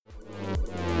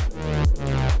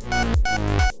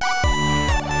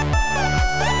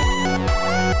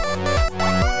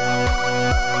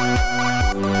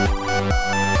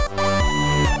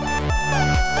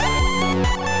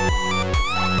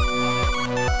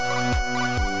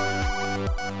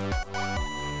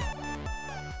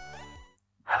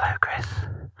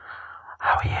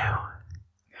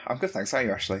I'm good, thanks. How are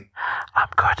you, Ashley? I'm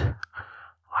good.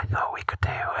 I thought we could do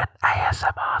an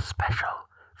ASMR special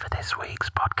for this week's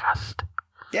podcast.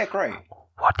 Yeah, great.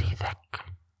 What do you think?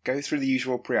 Go through the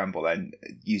usual preamble then,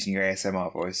 using your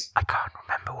ASMR voice. I can't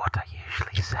remember what I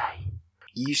usually say.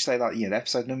 You usually say that, the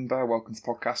episode number, welcome to the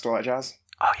podcast, all that jazz.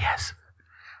 Oh, yes.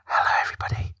 Hello,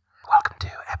 everybody. Welcome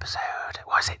to episode,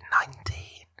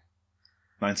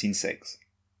 19.6.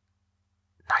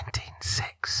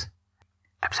 19.6.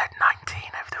 Episode 19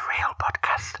 of the real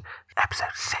podcast.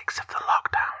 Episode 6 of the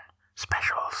lockdown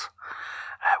specials.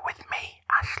 With me,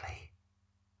 Ashley.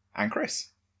 And Chris,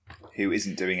 who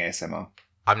isn't doing ASMR.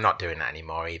 I'm not doing that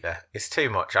anymore either. It's too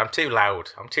much. I'm too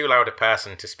loud. I'm too loud a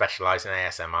person to specialise in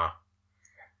ASMR.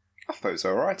 I thought it was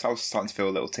alright. I was starting to feel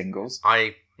little tingles.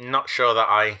 I'm not sure that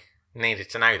I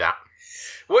needed to know that.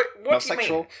 What Not do you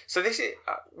sexual? mean? So this is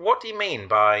what do you mean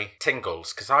by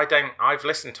tingles? Because I've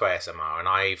listened to ASMR and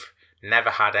I've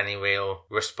never had any real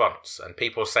response. And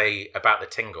people say about the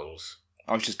tingles.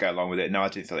 I was just going along with it. No, I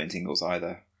didn't feel any tingles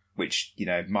either. Which,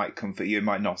 might comfort you,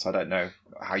 might not. I don't know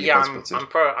how you guys put it.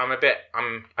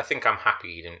 I think I'm happy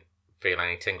you didn't feel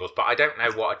any tingles, but I don't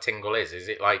know what a tingle is. Is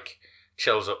it like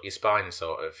chills up your spine,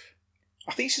 sort of?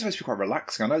 I think it's just supposed to be quite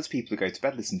relaxing. I know there's people who go to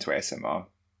bed listening to ASMR,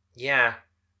 Yeah,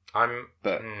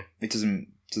 but it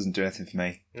doesn't do anything for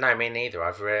me. No, me neither.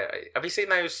 Have you seen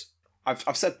those?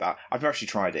 I've said that. I've never actually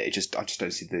tried it. I just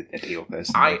don't see the appeal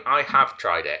personally. I have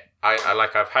tried it. I've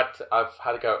had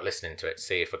a go at listening to it to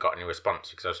see if I got any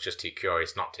response because I was just too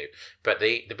curious not to. But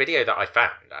the video that I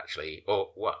found actually,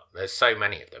 there's so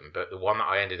many of them, but the one that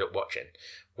I ended up watching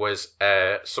was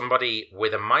somebody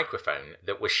with a microphone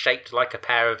that was shaped like a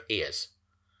pair of ears.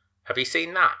 Have you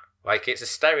seen that? Like, it's a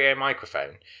stereo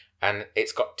microphone and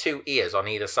it's got two ears on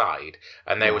either side,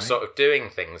 and they were sort of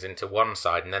doing things into one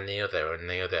side and then the other,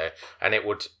 and it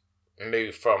would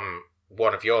move from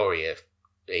one of your ears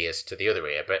to the other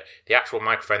ear, but the actual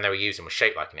microphone they were using was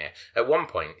shaped like an ear. At one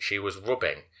point, she was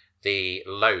rubbing the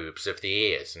lobes of the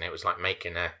ears, and it was like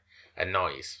making a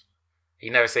noise.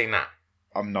 You never seen that?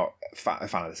 I'm not a fan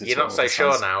of this at all. You're not so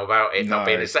sure now about it not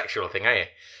being a sexual thing, are you?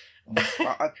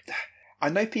 I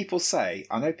know people say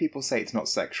it's not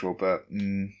sexual, but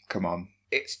come on.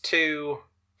 It's too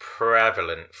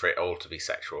prevalent for it all to be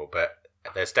sexual, but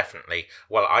there's definitely...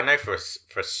 Well, I know for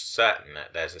certain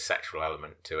that there's a sexual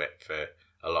element to it for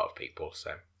a lot of people,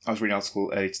 so... I was reading an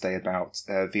article earlier today about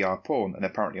VR porn, and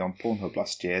apparently on Pornhub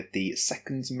last year, the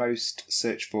second most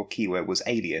searched for keyword was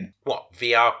alien. What?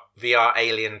 VR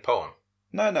alien porn?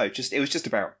 No, it was just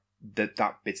about...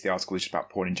 That bit of the article was just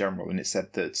about porn in general, and it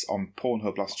said that on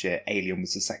Pornhub last year, alien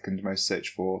was the second most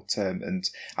searched for term, and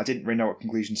I didn't really know what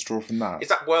conclusions to draw from that. Is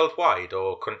that worldwide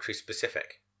or country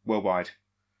specific? Worldwide.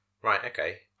 Right,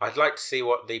 okay. I'd like to see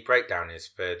what the breakdown is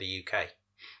for the UK.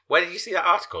 Where did you see that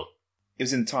article? It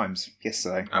was in the Times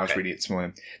yesterday. I was reading it this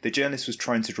morning. The journalist was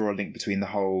trying to draw a link between the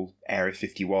whole Area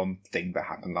 51 thing that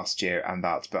happened last year and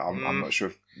that, but I'm not sure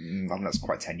if... I think that's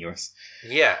quite tenuous.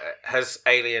 Yeah. Has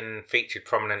Alien featured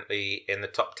prominently in the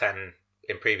top 10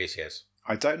 in previous years?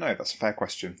 I don't know. That's a fair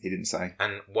question. He didn't say.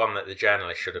 And one that the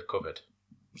journalist should have covered.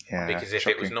 Yeah, because if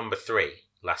shocking. it was number 3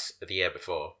 the year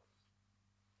before,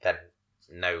 then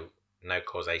no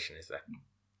causation is there.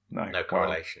 No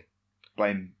correlation. Well,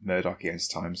 blame Murdoch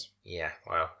against Times. Yeah,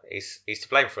 well, he's to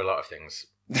blame for a lot of things.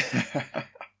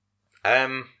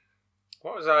 What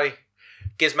was I?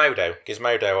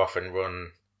 Gizmodo often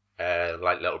run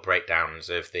like little breakdowns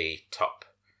of the top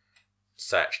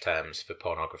search terms for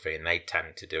pornography, and they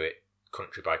tend to do it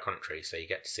country by country, so you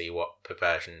get to see what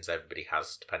perversions everybody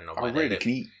has depending on where they live.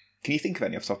 Can you think of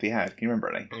any off the top of your head? Can you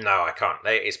remember any? No, I can't.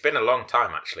 It's been a long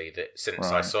time actually since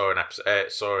I saw an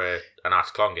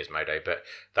article on Gizmodo, but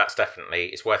that's definitely,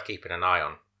 it's worth keeping an eye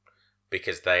on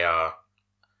because they are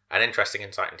an interesting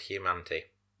insight into humanity.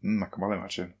 I can well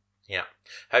imagine. Yeah.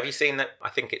 Have you seen that? I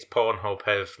think it's Pornhub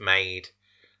have made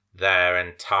their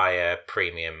entire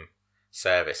premium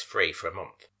service free for a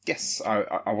month. Yes,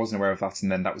 I wasn't aware of that,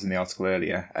 and then that was in the article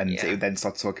earlier, and it then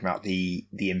started talking about the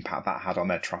impact that had on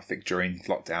their traffic during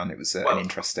lockdown. It was an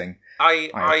interesting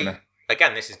eye-opener.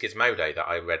 Again, this is Gizmodo that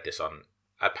I read this on.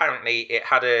 Apparently, it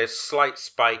had a slight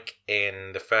spike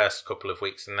in the first couple of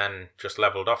weeks and then just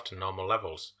levelled off to normal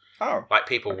levels. Oh. Like,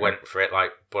 people went for it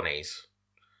like bunnies,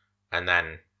 and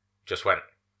then just went,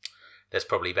 there's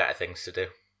probably better things to do.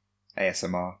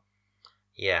 ASMR.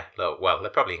 Yeah, well, they're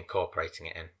probably incorporating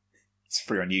it in. It's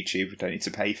free on YouTube, you don't need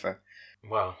to pay for.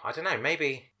 Well, I don't know,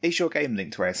 maybe... Is your game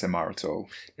linked to ASMR at all?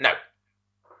 No.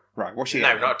 Right, what's your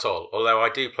No, game? not at all. Although I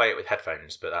do play it with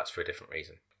headphones, but that's for a different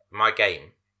reason. My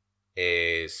game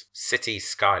is Cities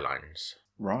Skylines.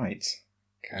 Right.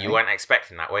 Okay. You weren't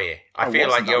expecting that, were you? I feel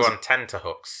like you're on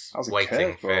tenterhooks,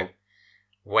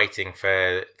 waiting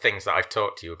for things that I've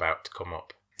talked to you about to come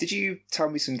up. Did you tell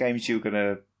me some games you were going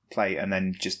to play and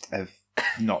then just have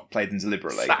not played them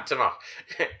deliberately? Sacked them off.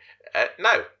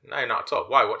 No, not at all.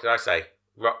 Why? What did I say?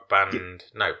 Rock Band?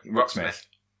 No, Rocksmith.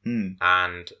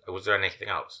 And was there anything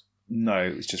else? No,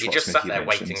 it was just Rocksmith. You just sat there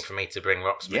waiting for me to bring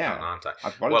Rocksmith on, aren't I?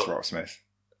 I've wanted Rocksmith.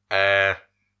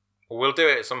 We'll do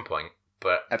it at some point,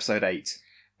 but... Episode 8.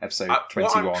 Episode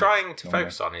 21. What I'm trying to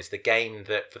focus on is the game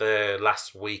that for the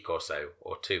last week or so,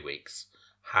 or 2 weeks,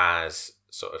 has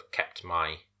sort of kept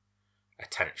my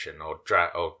attention or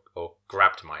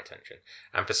grabbed my attention.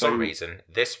 And for some reason,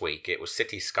 this week, it was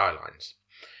City Skylines.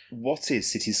 What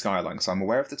is City Skylines? I'm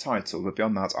aware of the title, but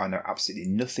beyond that, I know absolutely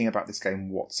nothing about this game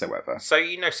whatsoever. So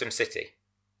you know SimCity?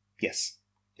 Yes.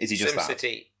 Is it just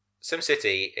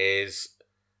SimCity is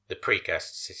the precursor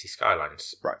to City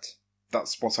Skylines. Right.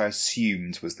 That's what I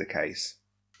assumed was the case.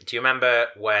 Do you remember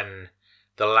when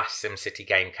the last SimCity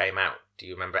game came out? Do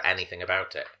you remember anything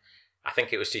about it? I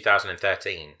think it was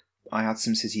 2013. I had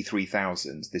SimCity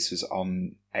 3000. This was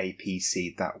on a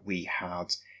PC that we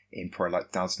had in probably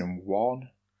like 2001.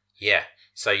 Yeah.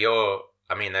 So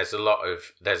there's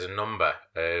a number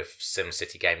of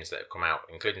SimCity games that have come out,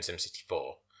 including SimCity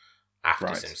 4 after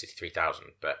SimCity 3000.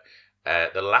 But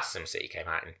the last SimCity came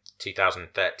out in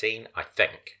 2013, I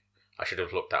think. I should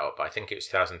have looked that up, but I think it was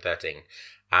 2013.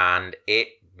 And it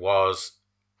was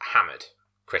hammered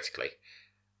critically.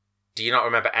 Do you not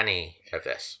remember any of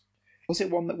this? Was it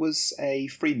one that was a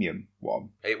freemium one?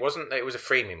 It wasn't. It was a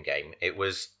freemium game. It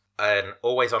was an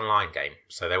always online game.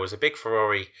 So there was a big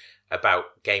furore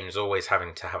about games always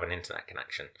having to have an internet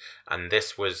connection, and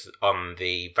this was on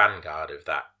the vanguard of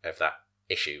that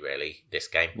issue. Really, this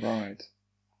game. Right.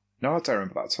 No, I don't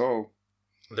remember that at all.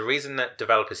 The reason that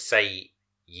developers say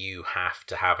you have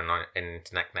to have an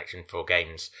internet connection for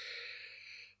games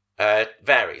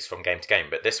varies from game to game,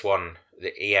 but this one,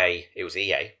 it was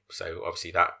EA, so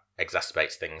obviously that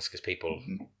exacerbates things because people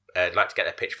like to get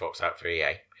their pitchforks out for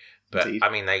EA. But indeed. I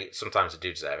mean, they sometimes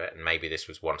do deserve it, and maybe this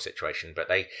was one situation. But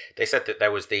they said that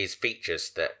there was these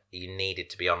features that you needed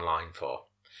to be online for,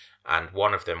 and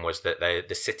one of them was that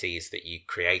the cities that you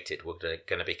created were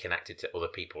going to be connected to other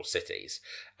people's cities,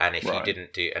 and if you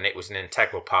didn't do, and it was an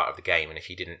integral part of the game, and if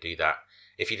you didn't do that,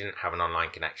 if you didn't have an online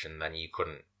connection, then you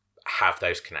couldn't have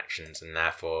those connections, and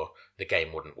therefore the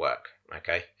game wouldn't work.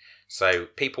 Okay, so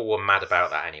people were mad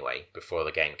about that anyway before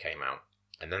the game came out,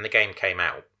 and then the game came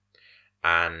out.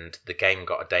 And the game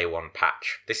got a day one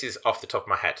patch. This is off the top of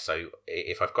my head, so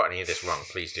if I've got any of this wrong,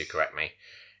 please do correct me.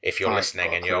 If you're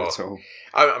listening and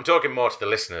I'm talking more to the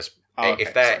listeners.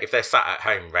 If they're sat at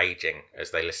home raging as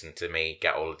they listen to me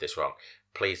get all of this wrong,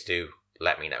 please do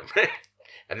let me know,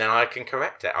 and then I can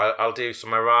correct it. I'll do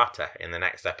some errata in the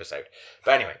next episode.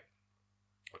 But anyway,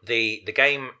 the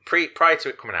game prior to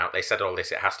it coming out, they said all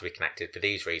this. It has to be connected for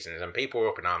these reasons, and people were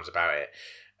up in arms about it.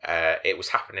 It was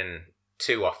happening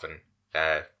too often.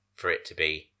 For it to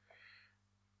be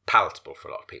palatable for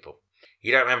a lot of people.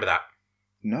 You don't remember that?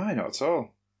 No, not at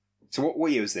all. So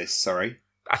what year was this, sorry?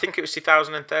 I think it was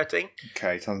 2013.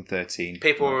 Okay, 2013.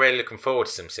 People were really looking forward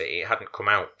to SimCity. It hadn't come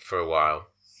out for a while.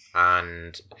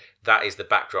 And that is the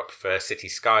backdrop for City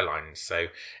Skylines. So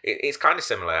it's kind of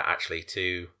similar, actually,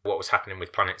 to what was happening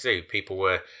with Planet Zoo. People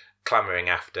were clamouring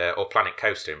after, or Planet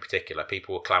Coaster in particular,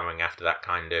 people were clamouring after that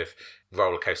kind of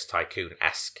roller coaster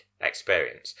tycoon-esque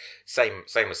experience. Same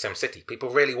with SimCity. People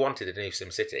really wanted a new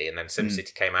SimCity, and then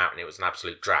SimCity came out and it was an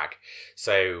absolute drag.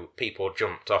 So people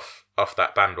jumped off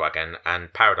that bandwagon,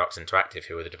 and Paradox Interactive,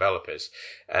 who were the developers,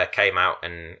 came out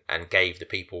and gave the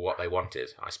people what they wanted,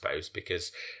 I suppose,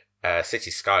 because City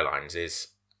Skylines is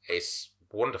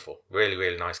wonderful, really,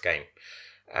 really nice game,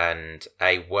 and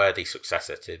a worthy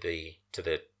successor to the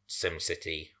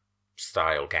SimCity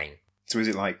style game. So is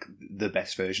it like the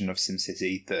best version of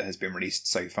SimCity that has been released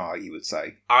so far, you would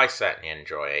say? I certainly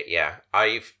enjoy it, yeah.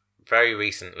 I've very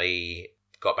recently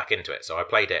got back into it, so I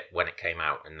played it when it came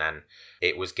out, and then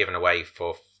it was given away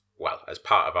as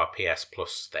part of our PS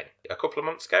Plus thing a couple of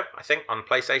months ago, I think, on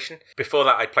PlayStation. Before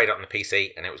that, I played it on the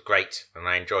PC, and it was great, and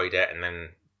I enjoyed it, and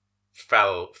then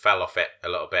fell off it a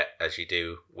little bit, as you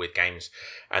do with games.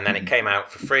 And then it came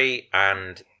out for free,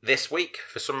 and this week,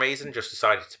 for some reason, just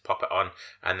decided to pop it on,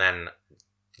 and then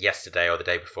yesterday or the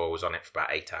day before was on it for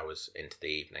about 8 hours into the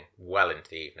evening. Well into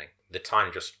the evening. The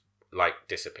time just,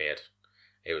 disappeared.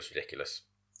 It was ridiculous.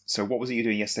 So what was it you were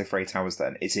doing yesterday for 8 hours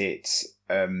then? Is it,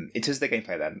 in terms of the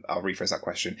gameplay then, I'll rephrase that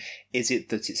question. Is it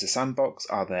that it's a sandbox?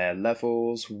 Are there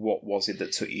levels? What was it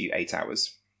that took you 8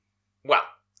 hours? Well,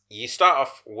 you start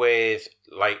off with,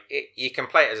 you can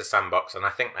play it as a sandbox, and I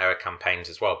think there are campaigns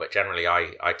as well, but generally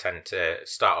I tend to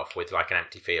start off with like an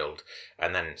empty field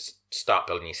and then start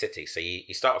building your city. So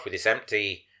you start off with this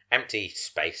empty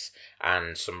space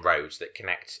and some roads that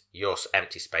connect your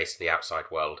empty space to the outside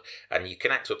world, and you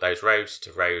connect up those roads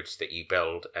to roads that you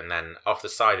build, and then off the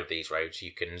side of these roads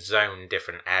you can zone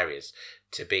different areas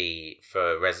to be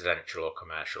for residential or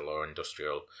commercial or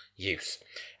industrial use.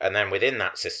 And then within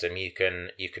that system you can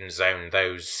zone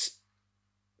those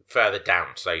further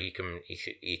down, so you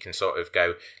can sort of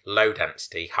go low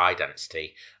density, high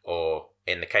density, or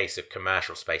in the case of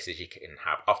commercial spaces you can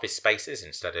have office spaces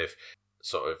instead of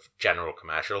sort of general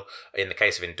commercial. In the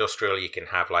case of industrial, you can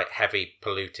have like heavy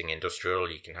polluting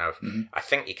industrial. You can have, I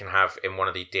think you can have in one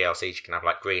of the DLCs, you can have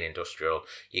like green industrial.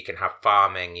 You can have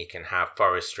farming. You can have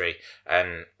forestry,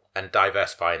 and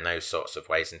diversify in those sorts of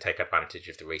ways and take advantage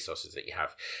of the resources that you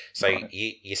have. So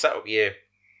you set up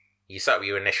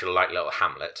your initial like little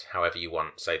hamlet, however you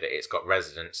want, so that it's got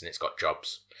residents and it's got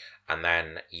jobs. And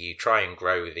then you try and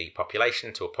grow the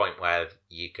population to a point where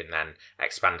you can then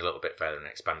expand a little bit further and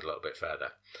expand a little bit further.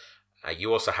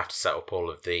 You also have to set up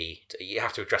you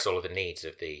have to address all of the needs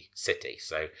of the city.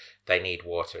 So they need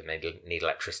water and they need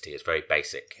electricity as very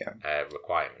basic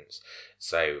requirements.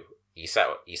 So you set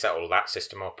all that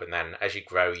system up, and then as you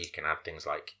grow, you can add things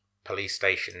like police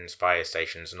stations, fire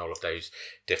stations, and all of those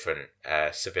different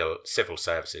civil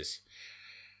services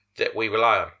that we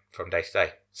rely on from day to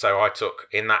day. So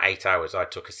in that 8 hours, I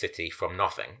took a city from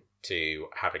nothing to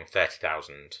having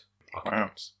 30,000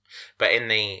 occupants. Wow. But in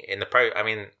the pro, I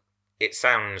mean, it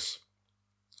sounds,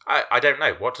 I don't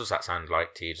know, what does that sound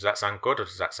like to you? Does that sound good, or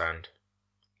does that sound?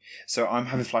 So I'm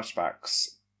having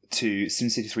flashbacks to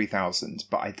SimCity 3000,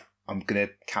 but I'm going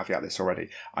to caveat this already.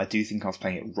 I do think I was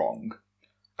playing it wrong.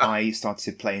 I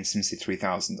started playing SimCity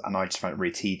 3000 and I just found it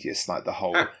really tedious, like the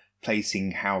whole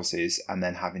placing houses and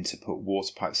then having to put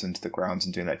water pipes under the ground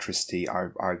and doing electricity. I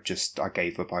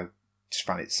gave up. I just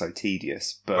found it so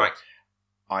tedious. But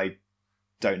I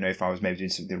don't know if I was maybe doing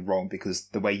something wrong, because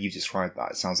the way you described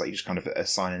that, it sounds like you just kind of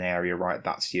assign an area, right?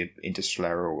 That's your industrial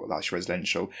area, or that's your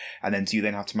residential. And then do you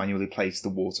then have to manually place the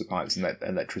water pipes and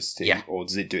electricity, or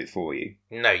does it do it for you?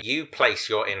 No, you place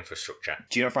your infrastructure.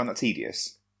 Do you not find that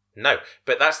tedious? No,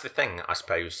 but that's the thing, I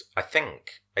suppose. I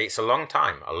think it's a long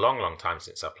time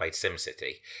since I've played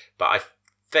SimCity, but I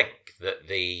think that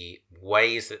the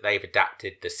ways that they've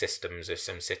adapted the systems of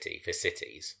SimCity for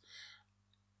cities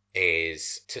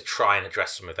is to try and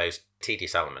address some of those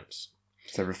tedious elements.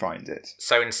 So refined it.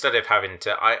 So instead of having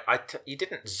to, you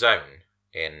didn't zone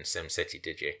in SimCity,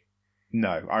 did you?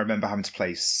 No, I remember having to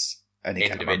place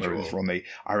individual.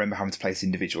 I remember having to place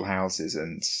individual houses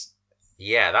and.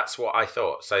 Yeah, that's what I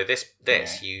thought. So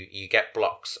you get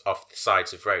blocks off the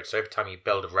sides of roads. So every time you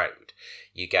build a road,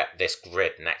 you get this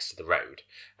grid next to the road,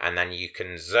 and then you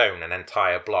can zone an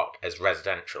entire block as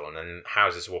residential, and then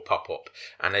houses will pop up.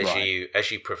 And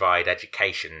as you provide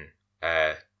education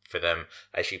for them,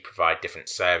 as you provide different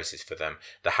services for them,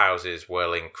 the houses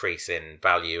will increase in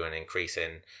value and increase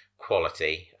in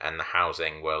quality, and the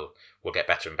housing will get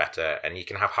better and better. And you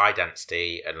can have high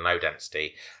density and low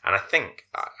density. And I think.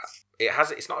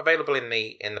 It's not available in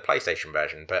the PlayStation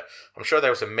version, but I'm sure there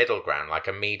was a middle ground, like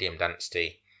a medium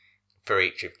density for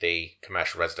each of the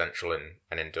commercial, residential,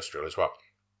 and industrial as well.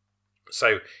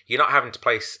 So you're not having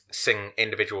to sing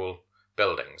individual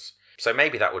buildings. So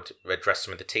maybe that would address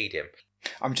some of the tedium.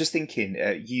 I'm just thinking,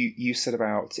 you said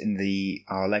about in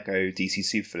our Lego DC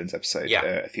Supervillains episode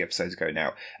a few episodes ago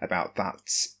now, about that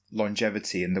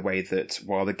longevity and the way that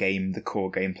while the core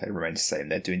gameplay remains the same,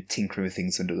 they're doing tinkering with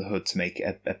things under the hood to make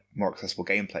it a more accessible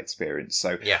gameplay experience.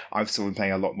 So I've still been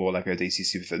playing a lot more Lego DC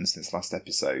Supervillains since last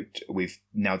episode. We've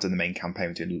now done the main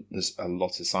campaign, there's a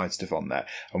lot of side stuff on there.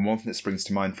 And one thing that springs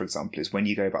to mind, for example, is when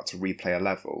you go back to replay a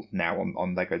level now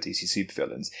on Lego DC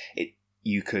Supervillains,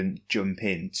 you can jump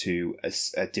into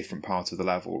a different part of the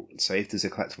level. So if there's a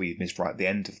collectible you've missed right at the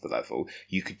end of the level,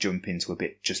 you could jump into a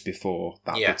bit just before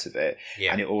that bit of it.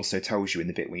 Yeah. And it also tells you in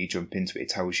the bit when you jump into it, it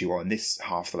tells you in this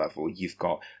half of the level, you've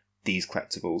got these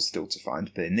collectibles still to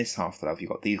find, but in this half of the level, you've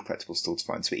got these collectibles still to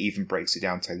find. So it even breaks it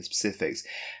down to the specifics.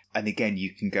 And again,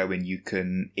 you can go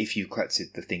in, if you've collected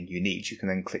the thing you need, you can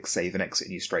then click save and exit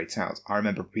and you're straight out. I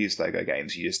remember previous Lego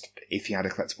games, if you had a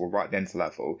collectible right at the end of the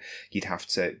level, you'd have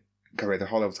to go away the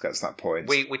whole level to get to that point.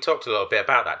 We talked a little bit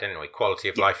about that, didn't we? Quality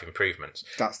of life improvements.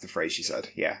 That's the phrase you said,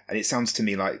 yeah. And it sounds to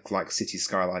me like City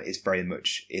Skyline is very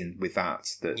much in with that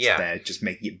they're just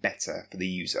making it better for the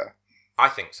user. I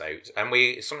think so. And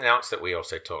something else that we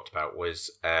also talked about was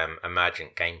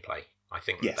emergent gameplay I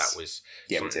think Yes. that was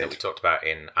Yeah, something that we talked about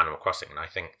in Animal Crossing, and I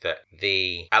think that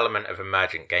the element of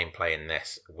emergent gameplay in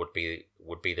this would be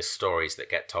the stories that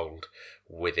get told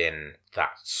within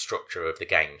that structure of the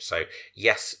game. So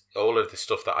yes, all of the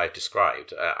stuff that I've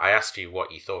described, I asked you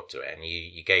what you thought to it, and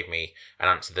you gave me an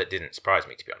answer that didn't surprise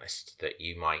me, to be honest, that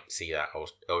you might see that or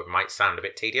it might sound a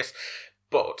bit tedious.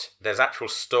 But there's actual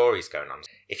stories going on.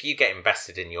 If you get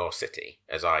invested in your city,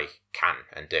 as I can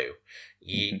and do,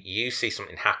 you see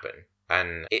something happen,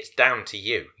 and it's down to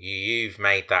you. You've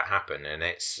made that happen, and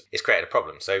it's created a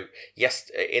problem. So yes,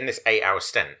 in this 8-hour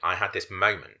stint, I had this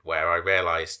moment where I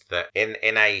realised that in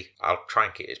a, I'll try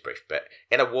and keep this brief, but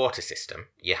in a water system,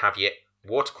 you have your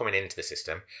water coming into the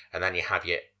system, and then you have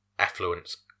your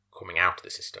effluents coming out of the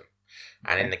system.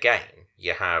 And in the game,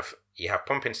 you have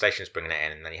pumping stations bringing it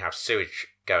in, and then you have sewage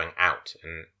going out,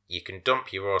 and you can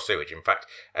dump your raw sewage. In fact,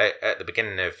 at the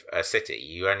beginning of a city,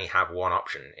 you only have one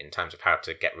option in terms of how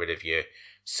to get rid of your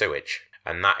sewage,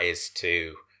 and that is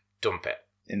to dump it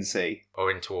in the sea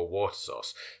or into a water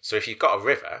source. So if you've got a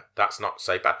river, that's not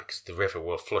so bad because the river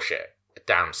will flush it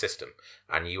down system,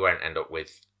 and you won't end up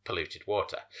with polluted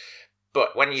water.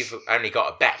 But when you've only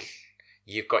got a bay,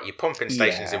 you've got your pumping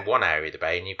stations in one area of the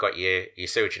bay, and you've got your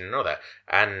sewage in another.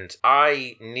 And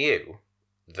I knew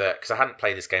that, because I hadn't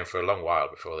played this game for a long while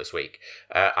before this week,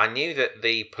 I knew that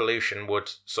the pollution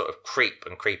would sort of creep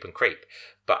and creep and creep.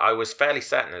 But I was fairly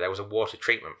certain that there was a water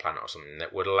treatment plant or something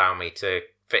that would allow me to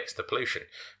fix the pollution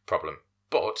problem.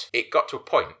 But it got to a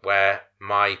point where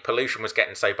my pollution was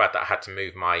getting so bad that I had to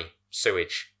move my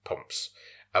sewage pumps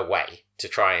away to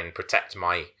try and protect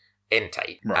my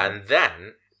intake. Right. And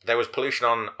then there was pollution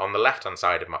on the left-hand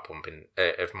side of my pumping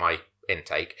of my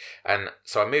intake, and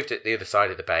so I moved it the other side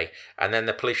of the bay, and then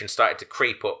the pollution started to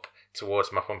creep up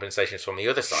towards my pumping stations from the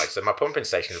other side. So my pumping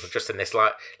stations were just in this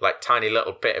like tiny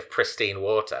little bit of pristine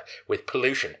water with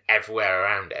pollution everywhere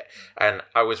around it, and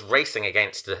I was racing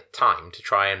against the time to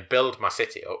try and build my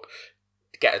city up,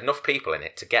 get enough people in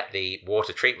it to get the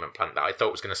water treatment plant that I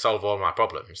thought was going to solve all my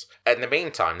problems. In the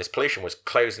meantime, this pollution was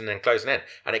closing in,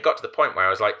 and it got to the point where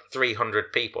I was like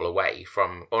 300 people away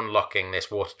from unlocking this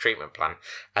water treatment plant,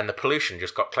 and the pollution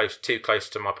just got too close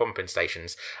to my pumping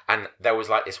stations, and there was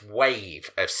like this wave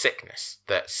of sickness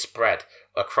that spread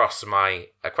across my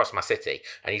city,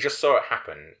 and you just saw it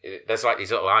happen. There's like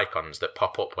these little icons that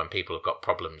pop up when people have got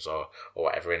problems or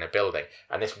whatever in a building,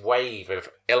 and this wave of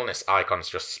illness icons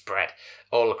just spread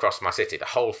all across my city, the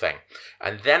whole thing.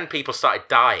 And then people started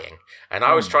dying, and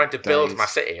I was trying to build my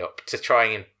city up to try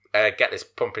and get this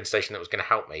pumping station that was going to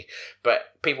help me,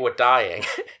 but people were dying.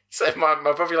 So my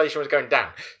population was going down.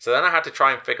 So then I had to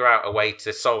try and figure out a way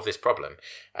to solve this problem.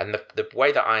 And the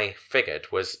way that I figured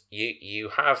was you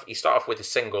start off with a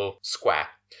single square,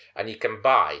 and you can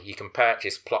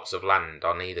purchase plots of land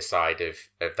on either side of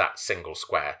that single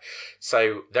square.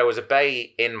 So there was a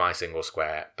bay in my single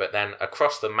square, but then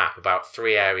across the map, about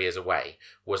 3 areas away,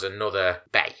 was another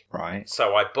bay. Right.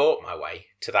 So I bought my way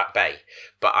to that bay,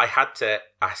 but I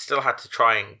still had to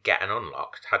try and get an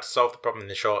unlock, had to solve the problem in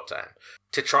the short term,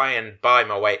 to try and buy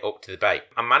my way up to the bay.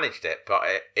 I managed it, but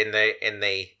in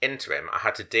the interim, I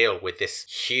had to deal with this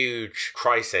huge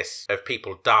crisis of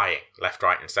people dying left,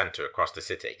 right, and centre across the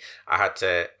city. I had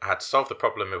to solve the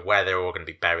problem of where they were all going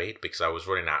to be buried because I was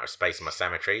running out of space in my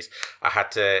cemeteries. I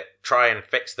had to try and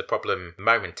fix the problem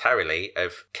momentarily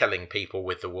of killing people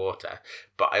with the water,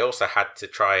 but I also had to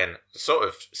try and, sort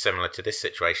of similar to this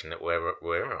situation that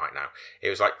we're in right now, it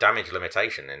was like damage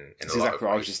limitation in a lot of ways. That's exactly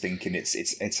what I was just thinking.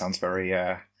 It sounds very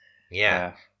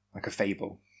like a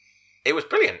fable. It was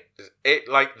brilliant. It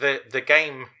like the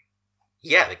game.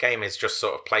 Yeah, the game is just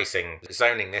sort of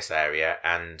zoning this area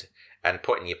and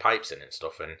putting your pipes in and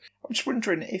stuff. And I'm just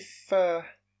wondering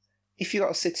if you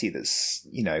got a city that's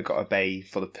got a bay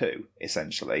full of poo,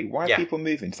 essentially, why are people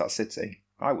moving to that city?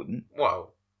 I wouldn't.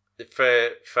 Well,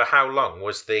 for how long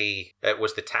was the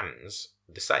Thames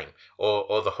the same,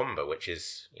 or the Humber, which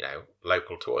is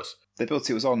local to us? They built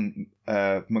it was on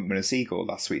Monkman and Seagull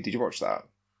last week. Did you watch that?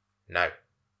 No.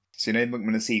 So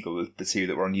Monkman and Seagull, the two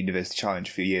that were on University Challenge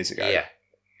a few years ago.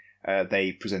 Yeah.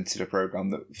 They presented a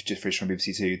programme that just finished on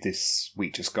BBC Two this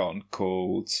week just gone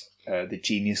called The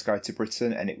Genius Guide to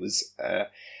Britain, and it was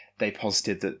they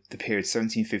posited that the period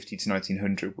 1750 to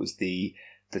 1900 was the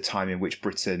time in which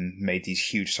Britain made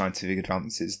these huge scientific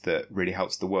advances that really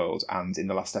helped the world. And in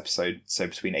the last episode, so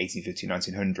between 1850 and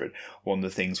 1900, one of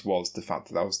the things was the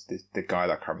fact that was the guy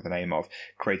that I can't remember the name of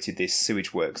created this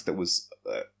sewage works that was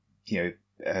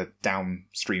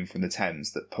downstream from the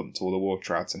Thames that pumped all the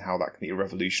water out, and how that can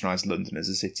revolutionise London as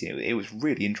a city. It was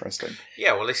really interesting.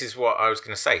 Yeah, well, this is what I was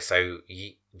going to say. So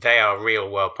they are real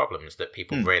world problems that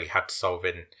people really had to solve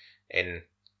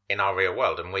in our real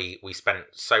world, and we spent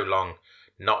so long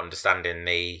not understanding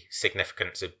the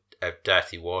significance of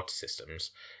dirty water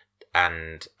systems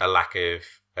and a lack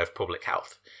of public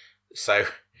health. So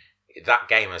that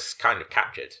game has kind of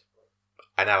captured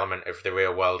an element of the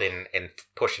real world in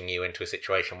pushing you into a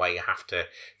situation where you have to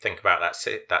think about that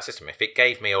system. If it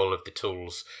gave me all of the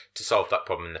tools to solve that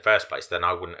problem in the first place, then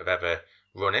I wouldn't have ever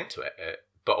run into it.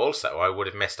 But also, I would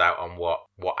have missed out on what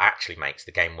actually makes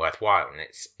the game worthwhile, and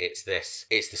it's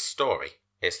the story.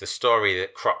 It's the story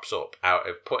that crops up out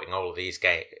of putting all of these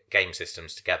game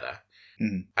systems together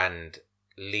and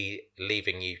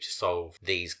leaving you to solve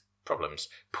these problems,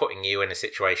 putting you in a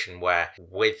situation where,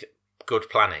 with good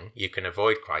planning, you can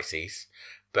avoid crises,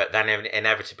 but then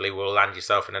inevitably will land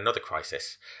yourself in another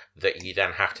crisis that you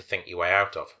then have to think your way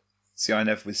out of. See, I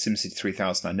never, with SimCity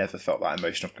 3000, I never felt that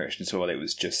emotional connection at all. It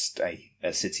was just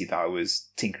a city that I was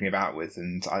tinkering about with,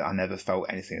 and I never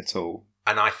felt anything at all.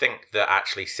 And I think that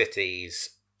actually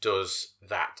Cities does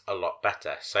that a lot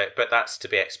better. So, but that's to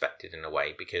be expected in a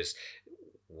way, because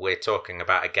we're talking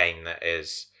about a game that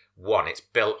is, one, it's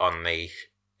built on the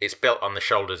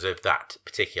shoulders of that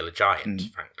particular giant,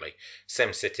 frankly.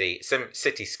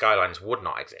 City Skylines would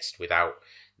not exist without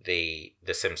the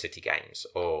SimCity games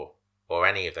or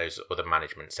any of those other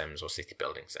management sims or city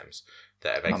building sims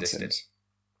that have existed.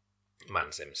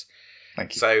 Man Sims.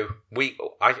 Thank you. So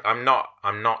I'm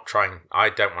not trying. I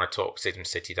don't want to talk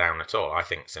SimCity down at all. I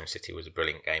think SimCity was a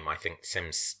brilliant game. I think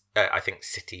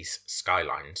Cities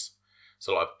Skylines. There's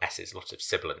a lot of S's, a lot of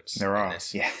sibilants in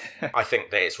this. Yeah. I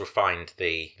think that it's refined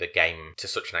the game to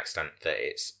such an extent that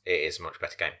it is a much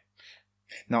better game.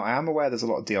 Now, I am aware there's a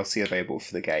lot of DLC available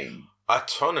for the game. A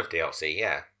ton of DLC,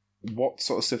 yeah. What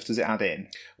sort of stuff does it add in?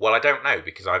 Well, I don't know,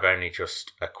 because I've only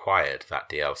just acquired that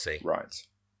DLC. Right.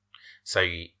 So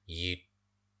I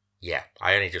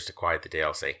only just acquired the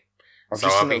DLC. I've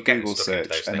just done a Google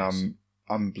search, and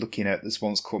I'm looking at this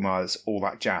one's called All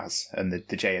That Jazz, and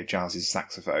the J of Jazz is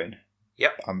saxophone.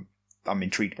 Yep. I'm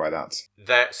intrigued by that.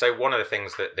 So one of the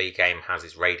things that the game has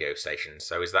is radio stations.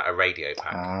 So is that a radio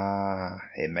pack?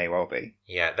 It may well be.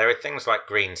 Yeah, there are things like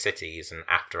Green Cities and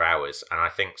After Hours, and I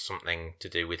think something to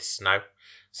do with snow.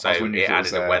 So it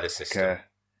added a weather system. Like a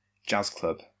jazz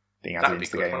club being added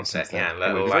into the game. That would be good, yeah, a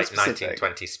little like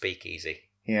 1920s speakeasy.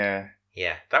 Yeah.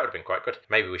 Yeah, that would have been quite good.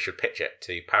 Maybe we should pitch it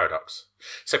to Paradox.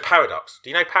 So Paradox,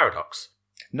 do you know Paradox?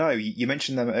 No, you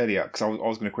mentioned them earlier, because I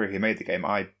was going to query who made the game.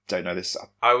 I don't know this.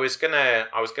 I was gonna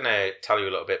tell you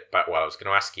a little bit about. Well, I was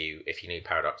going to ask you if you knew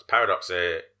Paradox. Paradox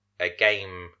are a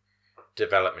game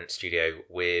development studio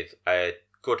with a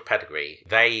good pedigree.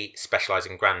 They specialise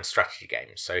in grand strategy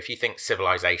games. So if you think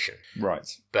Civilization, right,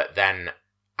 but then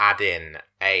add in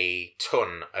a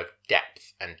ton of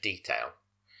depth and detail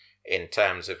in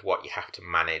terms of what you have to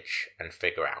manage and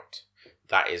figure out,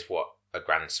 that is what a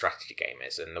grand strategy game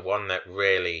is. And the one that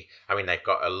really, I mean, they've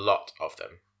got a lot of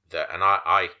them, and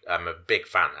I am a big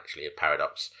fan actually of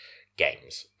Paradox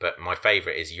games, but my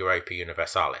favourite is Europa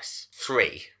Universalis.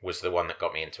 3 was the one that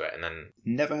got me into it, and then...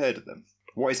 Never heard of them.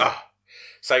 What is it?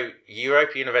 So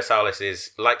Europa Universalis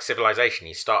is like Civilization.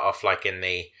 You start off like in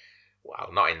the, well,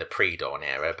 not in the pre-dawn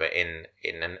era, but in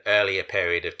an earlier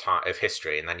period of time of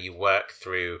history, and then you work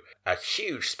through a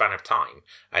huge span of time,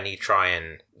 and you try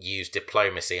and use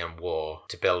diplomacy and war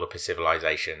to build up a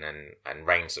civilization and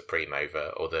reign supreme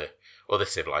over other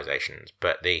civilizations.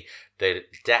 But the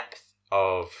depth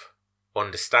of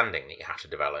understanding that you have to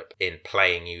develop in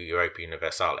playing Europa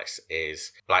Universalis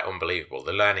is like unbelievable.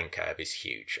 The learning curve is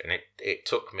huge, and it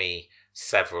took me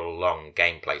several long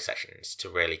gameplay sessions to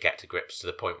really get to grips to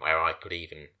the point where I could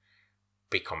even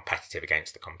be competitive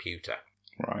against the computer.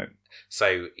 Right.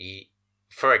 So,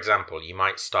 for example, you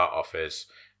might start off as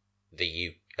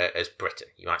as Britain.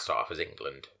 You might start off as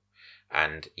England,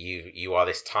 and you are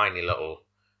this tiny little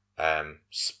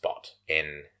spot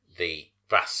in the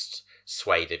vast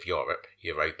swathe of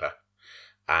Europa,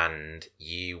 and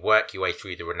you work your way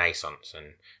through the Renaissance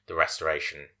and the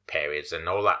Restoration periods, and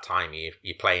all that time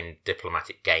you're playing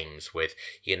diplomatic games with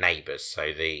your neighbours,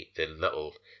 so the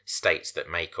little states that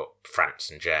make up France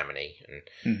and Germany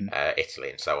and Italy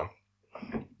and so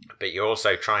on. But you're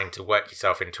also trying to work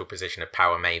yourself into a position of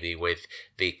power, maybe with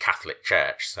the Catholic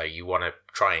Church. So you want to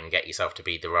try and get yourself to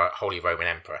be the Holy Roman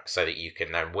Emperor, so that you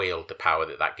can then wield the power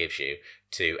that gives you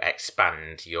to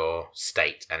expand your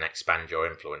state and expand your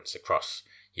influence across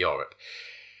Europe.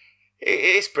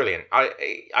 It's brilliant.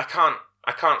 I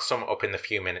can't sum it up in the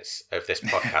few minutes of this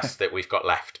podcast that we've got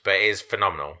left, but it is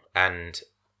phenomenal. And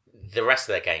the rest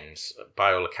of their games,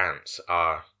 by all accounts,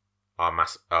 are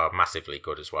massively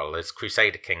good as well. There's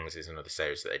Crusader Kings is another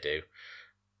series that they do.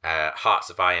 Hearts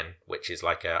of Iron, which is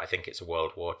like I think it's a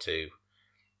World War II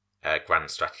grand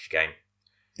strategy game.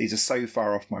 These are so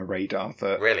far off my radar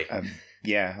that Really?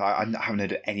 Yeah, I haven't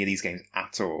heard of any of these games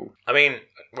at all. I mean,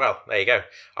 well, there you go.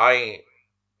 I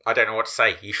don't know what to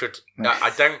say. You should.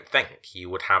 I don't think you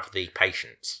would have the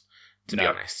patience, to be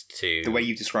honest. To the way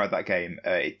you described that game,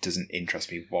 it doesn't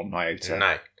interest me one iota.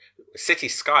 No. City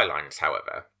Skylines,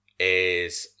 however,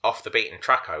 is off the beaten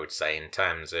track, I would say, in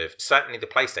terms of certainly the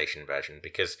PlayStation version,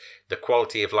 because the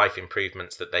quality of life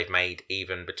improvements that they've made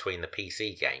even between the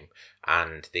PC game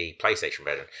and the PlayStation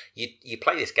version. You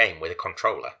play this game with a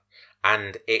controller,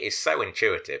 and it is so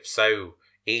intuitive, so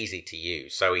easy to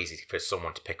use, so easy for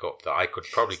someone to pick up that I could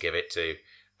probably give it to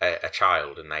a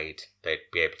child and they'd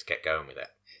be able to get going with it.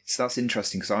 So that's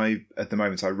interesting, because at the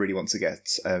moment I really want to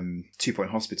get 2 Point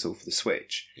Hospital for the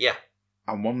Switch. Yeah.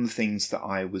 And one of the things that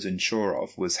I was unsure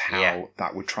of was how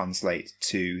that would translate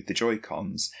to the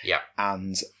Joy-Cons. Yeah.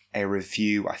 And a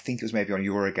review, I think it was maybe on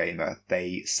Eurogamer,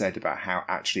 they said about how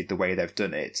actually the way they've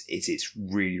done it is it's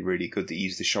really, really good. They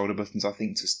use the shoulder buttons, I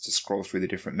think, to scroll through the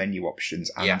different menu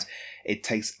options. And it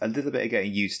takes a little bit of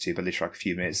getting used to, but literally like a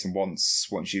few minutes. And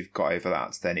once you've got over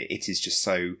that, then it is just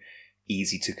so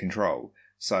easy to control.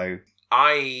 So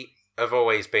I have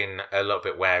always been a little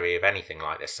bit wary of anything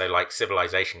like this. So like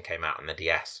Civilization came out on the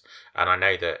DS, and I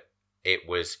know that it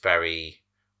was very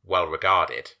well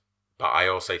regarded, but I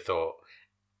also thought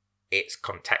it's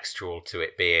contextual to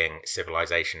it being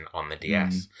Civilization on the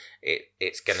DS.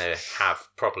 It's going to have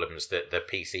problems that the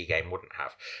PC game wouldn't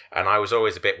have. And I was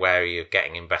always a bit wary of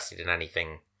getting invested in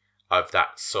anything of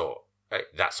that sort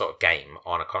of game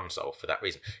on a console for that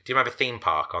reason. Do you remember Theme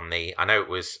Park on the... I know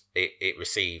it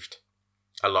received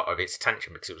a lot of its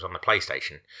attention because it was on the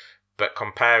PlayStation, but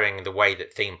comparing the way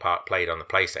that Theme Park played on the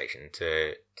PlayStation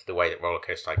to the way that Roller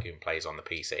Coaster Tycoon plays on the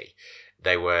PC,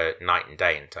 they were night and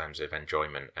day in terms of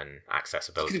enjoyment and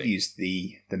accessibility. You could have used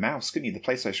the mouse, couldn't you? The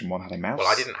PlayStation 1 had a mouse. Well,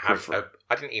 I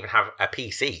didn't even have a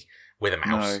PC with a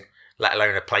mouse, let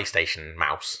alone a PlayStation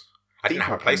mouse. I didn't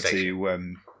have a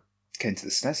PlayStation. Came to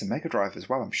the SNES and Mega Drive as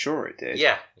well, I'm sure it did.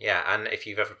 Yeah, and if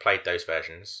you've ever played those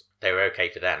versions, they were okay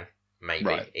for then,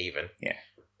 maybe, even. Yeah.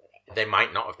 They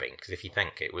might not have been, because if you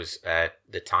think it was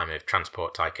the time of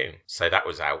Transport Tycoon, so that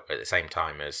was out at the same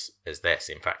time as this,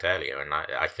 in fact earlier, and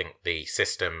I think the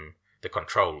system, the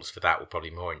controls for that were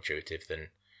probably more intuitive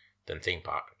than Theme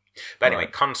Park. But anyway,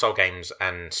 console games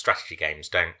and strategy games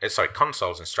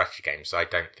consoles and strategy games I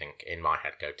don't think in my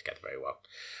head go together very well.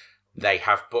 They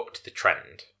have booked the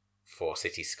trend for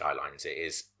City Skylines. It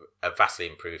is a vastly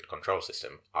improved control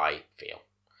system, I feel.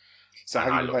 So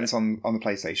have you been playing this on the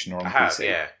PlayStation or on the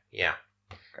PC? Yeah.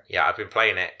 Okay. Yeah, I've been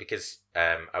playing it because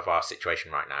of our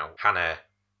situation right now. Hannah,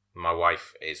 my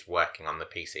wife, is working on the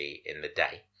PC in the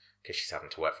day because she's having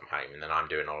to work from home, and then I'm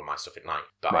doing all of my stuff at night.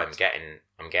 But I'm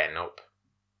getting up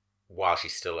while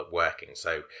she's still at working,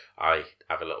 so I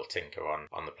have a little tinker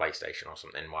on the PlayStation or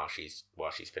something while she's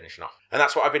finishing off. And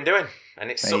that's what I've been doing, and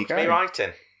it sucked me right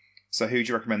in. So who do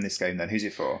you recommend this game then? Who's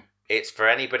it for? It's for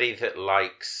anybody that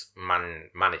likes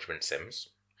management sims.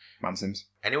 Man Sims.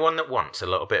 Anyone that wants a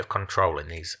little bit of control in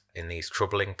these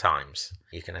troubling times,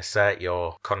 you can assert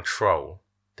your control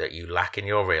that you lack in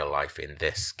your real life in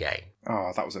this game.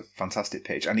 Oh, that was a fantastic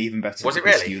pitch, and even better. Was it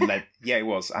really? Yeah, it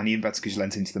was, and even better because you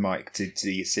leant into the mic to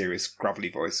do your serious gravelly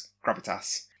voice,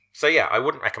 gravitas. So yeah, I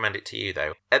wouldn't recommend it to you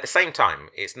though. At the same time,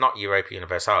 it's not Europa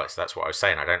Universalis. That's what I was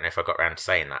saying. I don't know if I got around to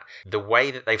saying that. The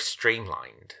way that they've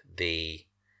streamlined the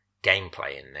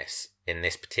gameplay in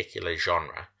this particular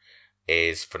genre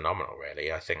is phenomenal,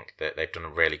 really. I think that they've done a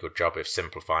really good job of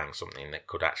simplifying something that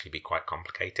could actually be quite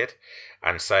complicated.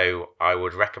 And so I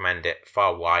would recommend it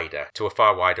to a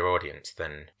far wider audience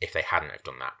than if they hadn't have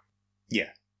done that.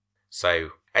 Yeah. So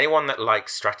anyone that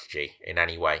likes strategy in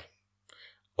any way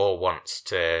or wants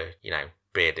to,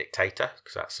 be a dictator,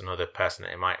 because that's another person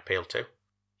that it might appeal to.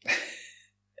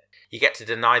 You get to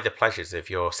deny the pleasures of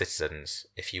your citizens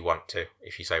if you want to,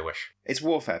 if you so wish. It's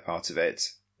warfare part of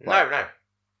it. No.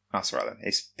 That's right then.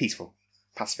 It's peaceful,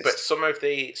 pacifist. But some of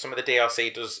the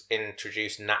DLC does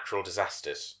introduce natural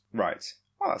disasters. Right.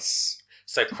 Well, that's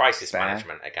so crisis fair.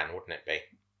 Management again, wouldn't it be?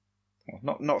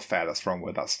 Well, not fair. That's the wrong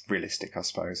word. That's realistic, I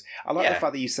suppose. I like the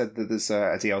fact that you said that there's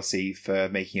a DLC for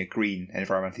making a green,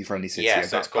 environmentally friendly city. Yeah,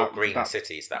 so it's called Green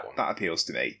Cities. That one. That appeals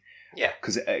to me. Yeah.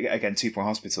 Because, again, 2 Point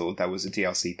Hospital, there was a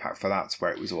DLC pack for that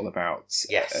where it was all about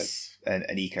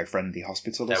an eco-friendly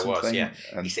hospital or something. There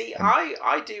was, yeah. You see,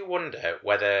 I do wonder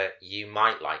whether you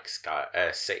might like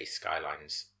City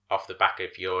Skylines off the back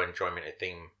of your enjoyment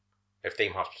of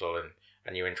Theme Hospital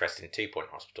and your interest in 2 Point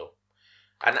Hospital.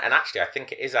 And actually, I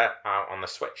think it is out on the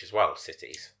Switch as well,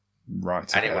 Cities.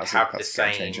 Right. And it would have the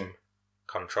same changer.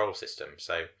 control system.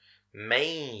 So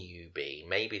maybe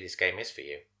this game is for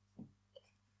you.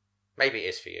 Maybe it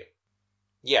is for you.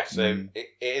 Yeah, so it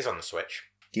is on the Switch.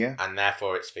 Yeah. And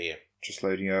therefore it's for you. Just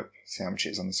loading up. See how much it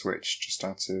is on the Switch. Just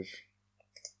out of...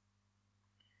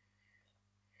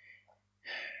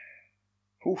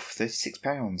 Oof,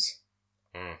 £36.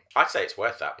 I'd say it's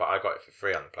worth that, but I got it for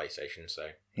free on the PlayStation,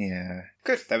 so... Yeah.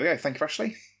 Good, there we go. Thank you,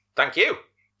 Ashley. Thank you!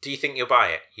 Do you think you'll buy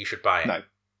it? You should buy it. No.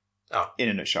 Oh. In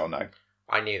a nutshell, no.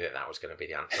 I knew that was going to be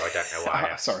the answer. I don't know why I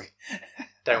asked. Sorry.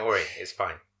 Don't worry, it's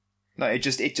fine. No, it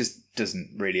just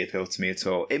doesn't really appeal to me at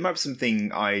all. It might be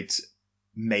something I'd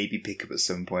maybe pick up at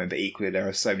some point, but equally there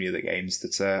are so many other games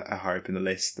that are higher up in the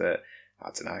list that, I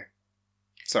don't know.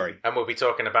 Sorry. And we'll be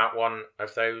talking about one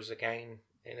of those again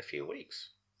in a few weeks,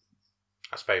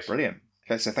 I suppose. Brilliant.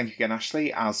 Okay, so thank you again,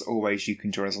 Ashley. As always, you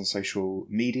can join us on social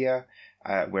media.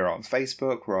 We're on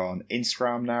Facebook, we're on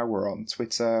Instagram now, we're on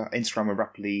Twitter. Instagram, we're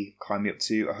rapidly climbing up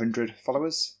to 100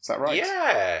 followers. Is that right?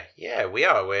 Yeah, we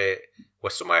are. We're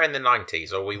somewhere in the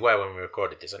 90s, or we were when we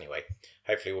recorded this anyway.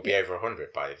 Hopefully we'll be over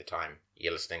 100 by the time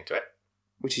you're listening to it.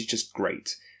 Which is just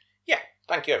great. Yeah,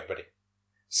 thank you, everybody.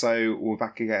 So we're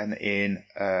back again in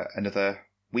another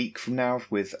week from now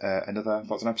with another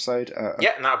Lockdown episode.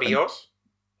 Yeah, and that'll be yours.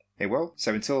 It will.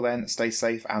 So until then, stay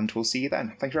safe and we'll see you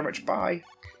then. Thank you very much. Bye.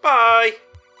 Bye.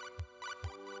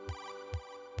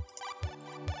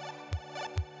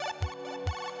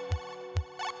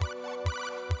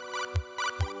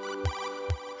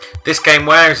 This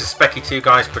Gameware is a Specky 2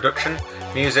 Guys production.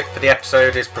 Music for the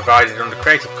episode is provided under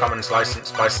Creative Commons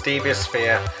license by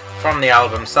Steviosphere from the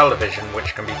album Cell Division,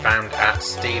 which can be found at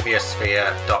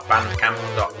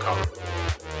steviosphere.bandcamp.com.